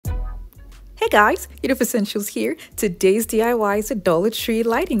Hey guys, Yoduvh Essentials here. Today's DIY is a Dollar Tree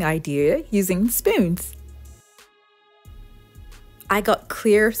lighting idea using spoons. I got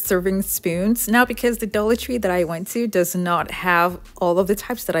clear serving spoons. Now because the Dollar Tree that I went to does not have all of the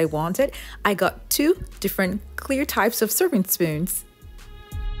types that I wanted, I got two different clear types of serving spoons.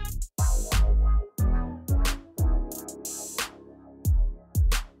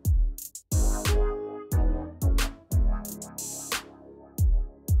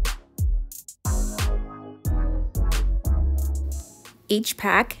 Each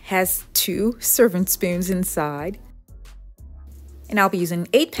pack has two serving spoons inside. And I'll be using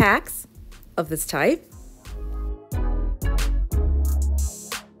 8 packs of this type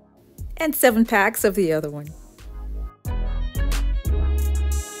and 7 packs of the other one.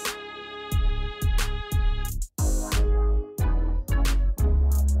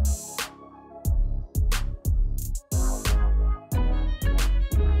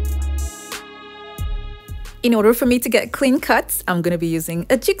 In order for me to get clean cuts, I'm going to be using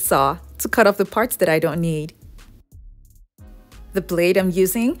a jigsaw to cut off the parts that I don't need. The blade I'm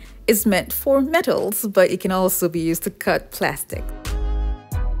using is meant for metals, but it can also be used to cut plastic.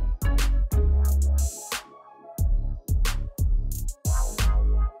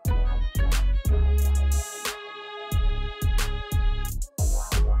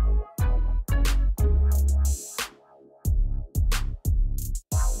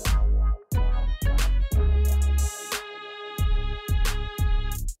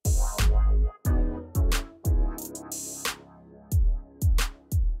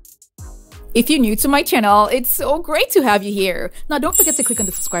 If you're new to my channel, it's so great to have you here. Now don't forget to click on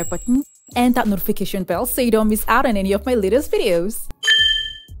the subscribe button and that notification bell so you don't miss out on any of my latest videos.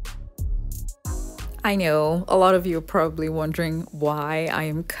 I know a lot of you are probably wondering why I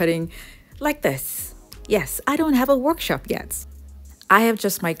am cutting like this. Yes, I don't have a workshop yet. I have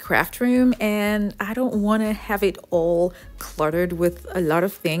just my craft room and I don't want to have it all cluttered with a lot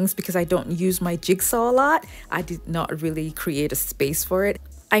of things because I don't use my jigsaw a lot. I did not really create a space for it.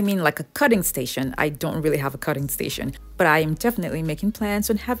 I mean like a cutting station. I don't really have a cutting station, but I am definitely making plans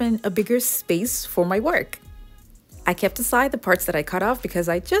on having a bigger space for my work. I kept aside the parts that I cut off because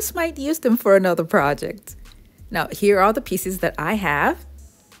I just might use them for another project. Now here are the pieces that I have,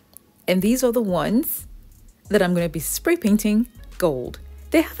 and these are the ones that I'm going to be spray painting gold.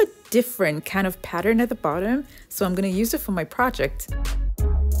 They have a different kind of pattern at the bottom, so I'm going to use it for my project.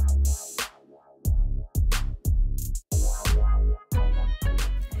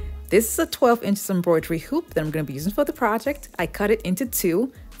 This is a 12 inches embroidery hoop that I'm going to be using for the project. I cut it into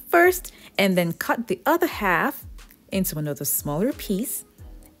 2 first and then cut the other half into another smaller piece.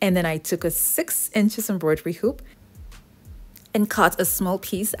 And then I took a 6 inches embroidery hoop and cut a small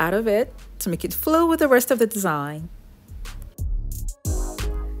piece out of it to make it flow with the rest of the design.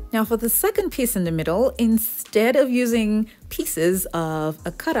 Now for the second piece in the middle, instead of using pieces of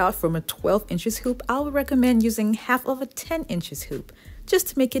a cutout from a 12 inches hoop, I would recommend using half of a 10 inches hoop, just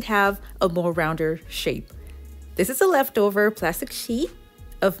to make it have a more rounder shape. This is a leftover plastic sheet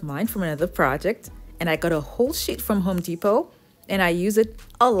of mine from another project, and I got a whole sheet from Home Depot, and I use it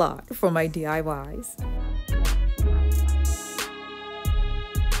a lot for my DIYs.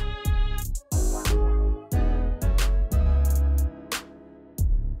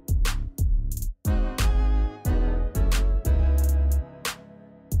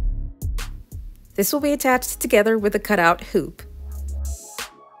 This will be attached together with a cutout hoop.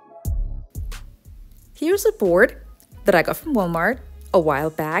 Here's a board that I got from Walmart a while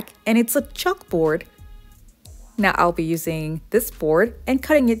back, and it's a chalkboard. Now I'll be using this board and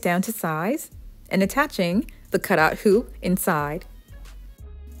cutting it down to size and attaching the cutout hoop inside.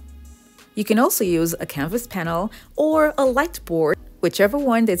 You can also use a canvas panel or a light board, whichever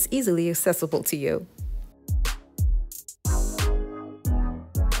one that's easily accessible to you.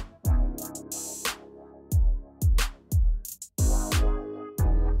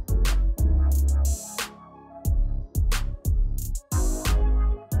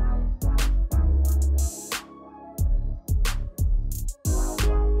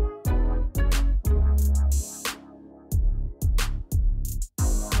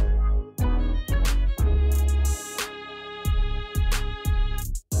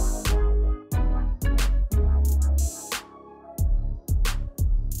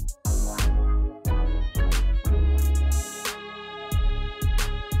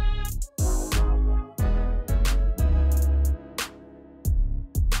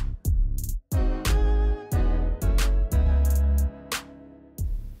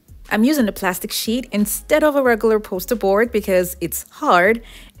 I'm using a plastic sheet instead of a regular poster board because it's hard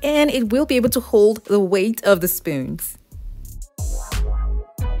and it will be able to hold the weight of the spoons.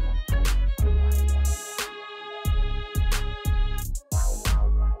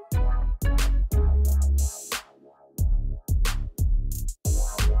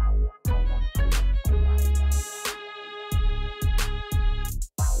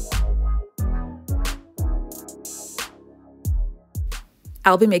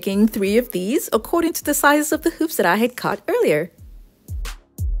 I'll be making 3 of these according to the sizes of the hoops that I had cut earlier.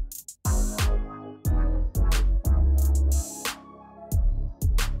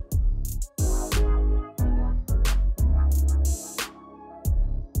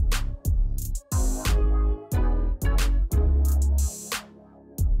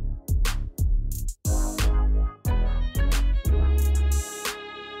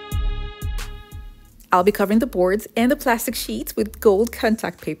 I'll be covering the boards and the plastic sheets with gold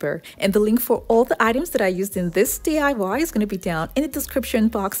contact paper, and the link for all the items that I used in this DIY is going to be down in the description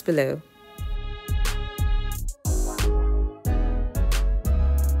box below.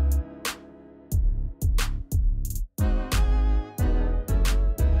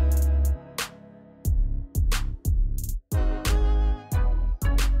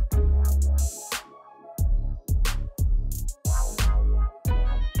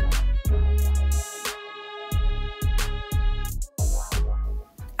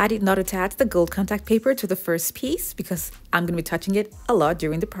 I did not attach the gold contact paper to the first piece because I'm going to be touching it a lot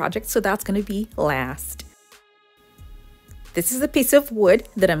during the project, so that's going to be last. This is a piece of wood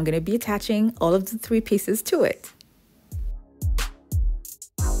that I'm going to be attaching all of the 3 pieces to it.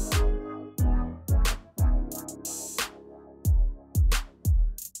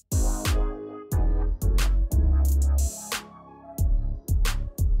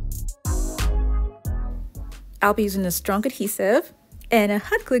 I'll be using a strong adhesive and a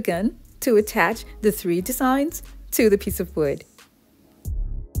hot glue gun to attach the 3 designs to the piece of wood.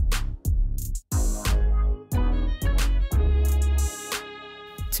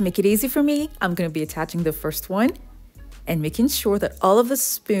 To make it easy for me, I'm going to be attaching the first one and making sure that all of the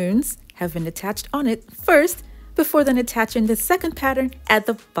spoons have been attached on it first before then attaching the second pattern at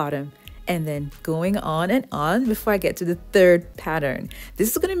the bottom, and then going on and on before I get to the 3rd pattern. This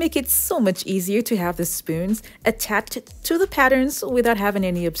is going to make it so much easier to have the spoons attached to the patterns without having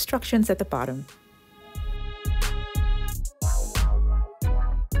any obstructions at the bottom.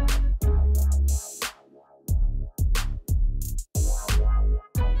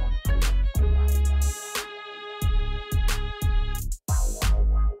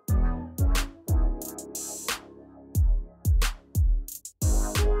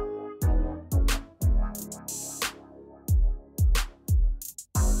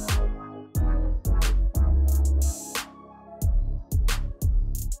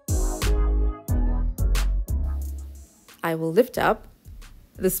 I will lift up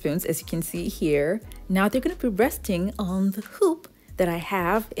the spoons, as you can see here. Now they're going to be resting on the hoop that I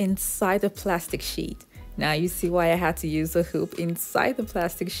have inside the plastic sheet. Now you see why I had to use a hoop inside the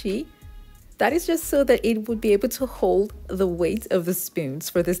plastic sheet. That is just so that it would be able to hold the weight of the spoons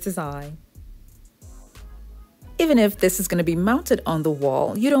for this design. Even if this is going to be mounted on the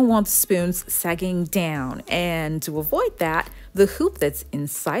wall, you don't want the spoons sagging down. And to avoid that, the hoop that's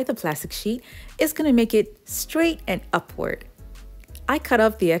inside the plastic sheet is going to make it straight and upward. I cut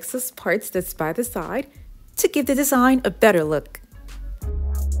off the excess parts that's by the side to give the design a better look.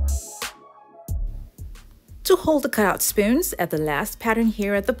 To hold the cutout spoons at the last pattern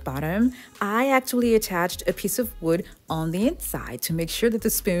here at the bottom, I actually attached a piece of wood on the inside to make sure that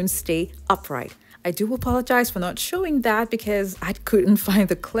the spoons stay upright. I do apologize for not showing that because I couldn't find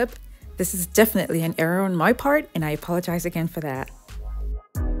the clip. This is definitely an error on my part, and I apologize again for that.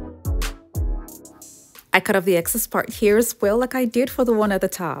 I cut off the excess part here as well, like I did for the one at the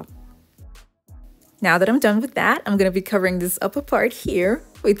top. Now that I'm done with that, I'm going to be covering this upper part here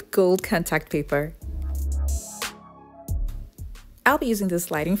with gold contact paper. I'll be using this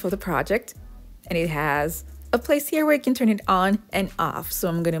lighting for the project, and it has a place here where you can turn it on and off. So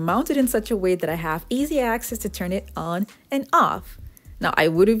I'm going to mount it in such a way that I have easy access to turn it on and off. Now I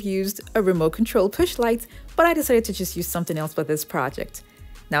would have used a remote control push light, but I decided to just use something else for this project.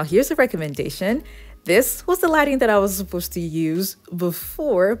 Now here's a recommendation. This was the lighting that I was supposed to use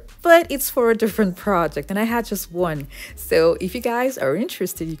before, but it's for a different project and I had just one. So if you guys are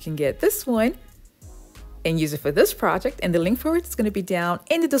interested, you can get this one and use it for this project, and the link for it is going to be down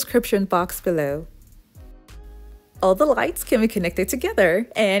in the description box below. All the lights can be connected together,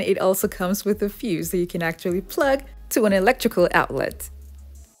 and it also comes with a fuse that you can actually plug to an electrical outlet.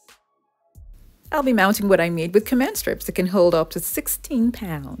 I'll be mounting what I made with command strips that can hold up to 16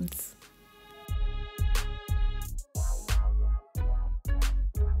 pounds.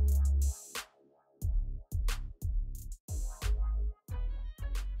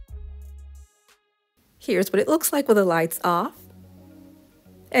 Here's what it looks like with the lights off,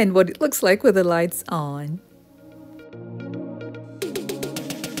 and what it looks like with the lights on.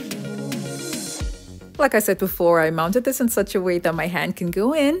 Like I said before, I mounted this in such a way that my hand can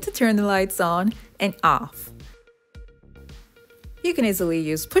go in to turn the lights on and off. You can easily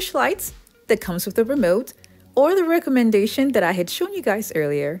use push lights that comes with a remote or the recommendation that I had shown you guys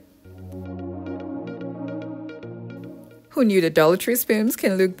earlier. Who knew that Dollar Tree spoons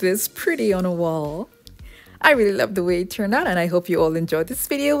can look this pretty on a wall? I really love the way it turned out, and I hope you all enjoyed this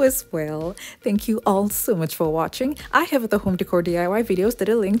video as well. Thank you all so much for watching. I have other home decor DIY videos that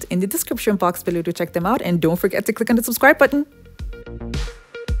are linked in the description box below to check them out, and don't forget to click on the subscribe button.